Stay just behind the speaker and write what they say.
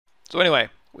So anyway,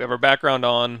 we have our background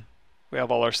on, we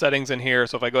have all our settings in here.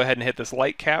 So if I go ahead and hit this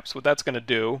light caps, what that's going to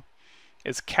do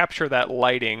is capture that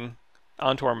lighting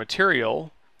onto our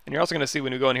material. And you're also going to see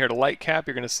when we go in here to light cap,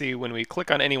 you're going to see when we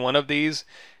click on any one of these,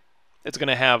 it's going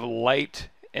to have light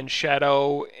and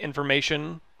shadow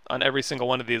information on every single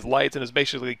one of these lights, and it's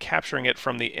basically capturing it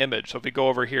from the image. So if we go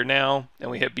over here now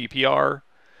and we hit BPR,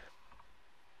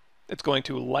 it's going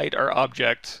to light our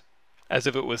object as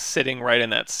if it was sitting right in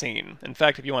that scene. In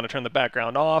fact, if you want to turn the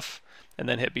background off and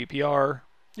then hit BPR,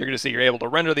 you're going to see you're able to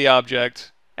render the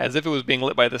object as if it was being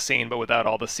lit by the scene, but without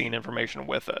all the scene information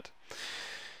with it.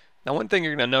 Now, one thing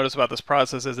you're going to notice about this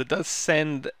process is it does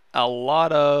send a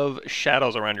lot of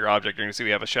shadows around your object. You're going to see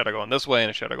we have a shadow going this way and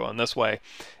a shadow going this way.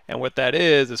 And what that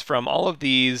is from all of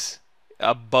these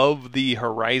above the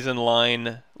horizon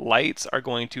line lights are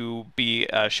going to be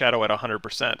a shadow at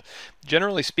 100%.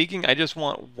 Generally speaking, I just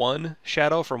want one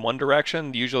shadow from one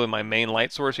direction, usually my main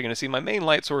light source. You're going to see my main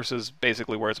light source is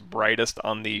basically where it's brightest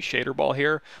on the shader ball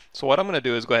here. So what I'm going to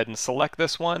do is go ahead and select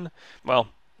this one. Well,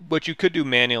 what you could do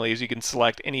manually is you can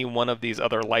select any one of these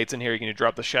other lights in here. You can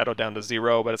drop the shadow down to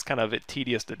 0, but it's kind of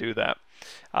tedious to do that.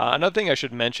 Another thing I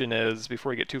should mention is,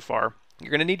 before we get too far, you're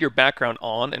going to need your background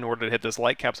on in order to hit this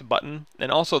light caps button,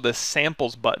 and also this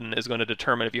samples button is going to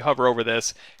determine, if you hover over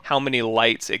this, how many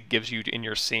lights it gives you in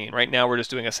your scene. Right now we're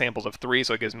just doing a samples of 3,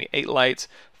 so it gives me 8 lights,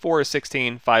 4 is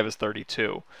 16, 5 is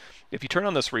 32. If you turn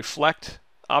on this reflect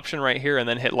option right here and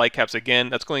then hit light caps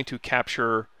again, that's going to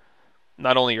capture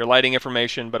not only your lighting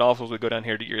information, but also as we go down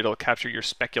here, it'll capture your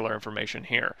specular information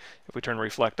here. If we turn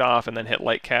reflect off and then hit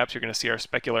light caps, you're going to see our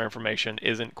specular information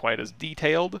isn't quite as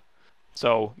detailed.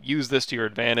 So use this to your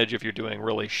advantage if you're doing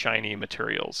really shiny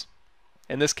materials.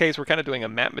 In this case, we're kind of doing a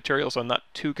matte material, so I'm not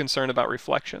too concerned about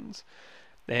reflections.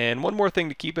 And one more thing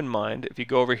to keep in mind, if you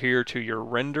go over here to your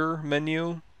render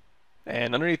menu,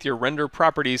 and underneath your render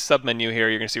properties submenu here,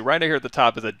 you're going to see right here at the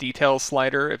top is a details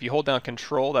slider. If you hold down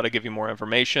control, that'll give you more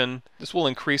information. This will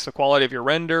increase the quality of your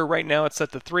render. Right now it's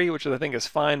set to 3, which I think is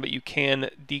fine, but you can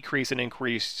decrease and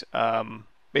increase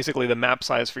basically the map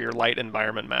size for your light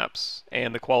environment maps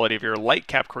and the quality of your light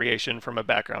cap creation from a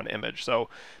background image. So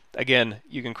again,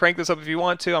 you can crank this up if you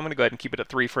want to. I'm going to go ahead and keep it at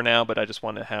 3 for now, but I just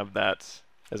want to have that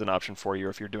as an option for you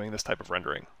if you're doing this type of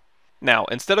rendering. Now,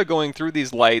 instead of going through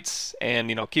these lights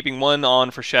and keeping one on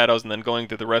for shadows and then going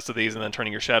through the rest of these and then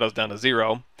turning your shadows down to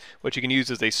 0, what you can use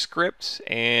is a script,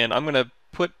 and I'm going to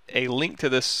put a link to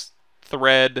this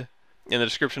thread in the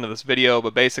description of this video,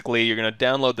 but basically you're going to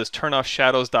download this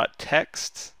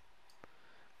turnoffshadows.txt,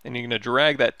 and you're going to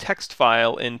drag that text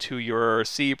file into your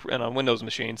C, and on Windows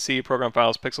machine, C, Program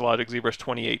Files, Pixelogic, ZBrush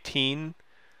 2018,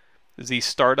 Z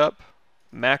Startup,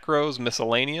 Macros,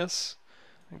 Miscellaneous.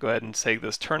 Go ahead and take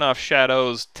this turn off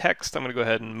shadows text. I'm going to go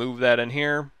ahead and move that in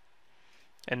here.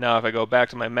 And now if I go back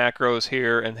to my macros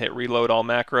here and hit reload all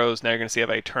macros, now you're going to see I have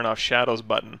a turn off shadows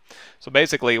button. So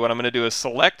basically what I'm going to do is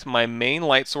select my main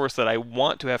light source that I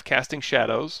want to have casting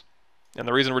shadows. And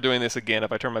the reason we're doing this, again,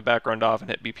 if I turn my background off and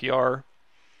hit BPR,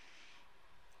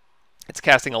 it's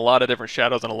casting a lot of different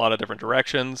shadows in a lot of different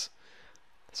directions.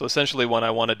 So essentially what I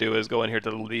want to do is go in here to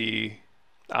the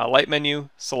light menu,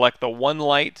 select the one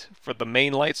light for the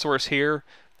main light source here,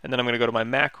 and then I'm going to go to my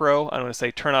macro. I'm going to say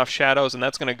turn off shadows, and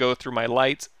that's going to go through my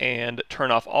lights and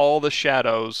turn off all the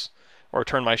shadows, or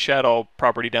turn my shadow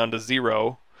property down to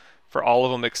 0 for all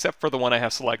of them except for the one I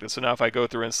have selected. So now if I go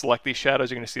through and select these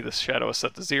shadows, you're going to see this shadow is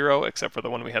set to 0 except for the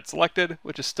one we had selected,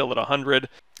 which is still at 100.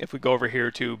 If we go over here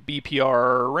to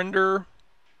BPR render,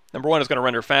 number one, it's going to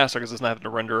render faster because it's not having to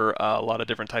render a lot of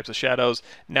different types of shadows.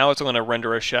 Now it's going to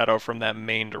render a shadow from that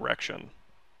main direction.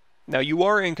 Now you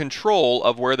are in control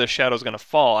of where the shadow is going to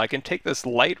fall. I can take this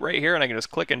light right here and I can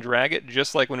just click and drag it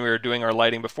just like when we were doing our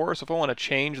lighting before. So if I want to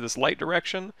change this light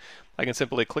direction, I can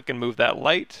simply click and move that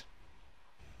light.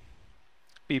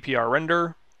 BPR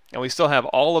render. And we still have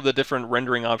all of the different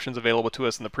rendering options available to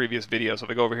us in the previous video. So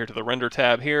if I go over here to the render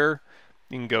tab here,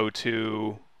 you can go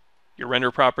to your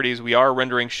render properties. We are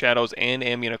rendering shadows and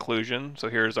ambient occlusion. So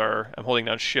here's our, I'm holding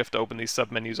down shift to open these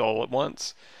submenus all at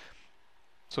once.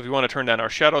 So if you want to turn down our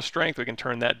shadow strength, we can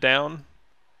turn that down.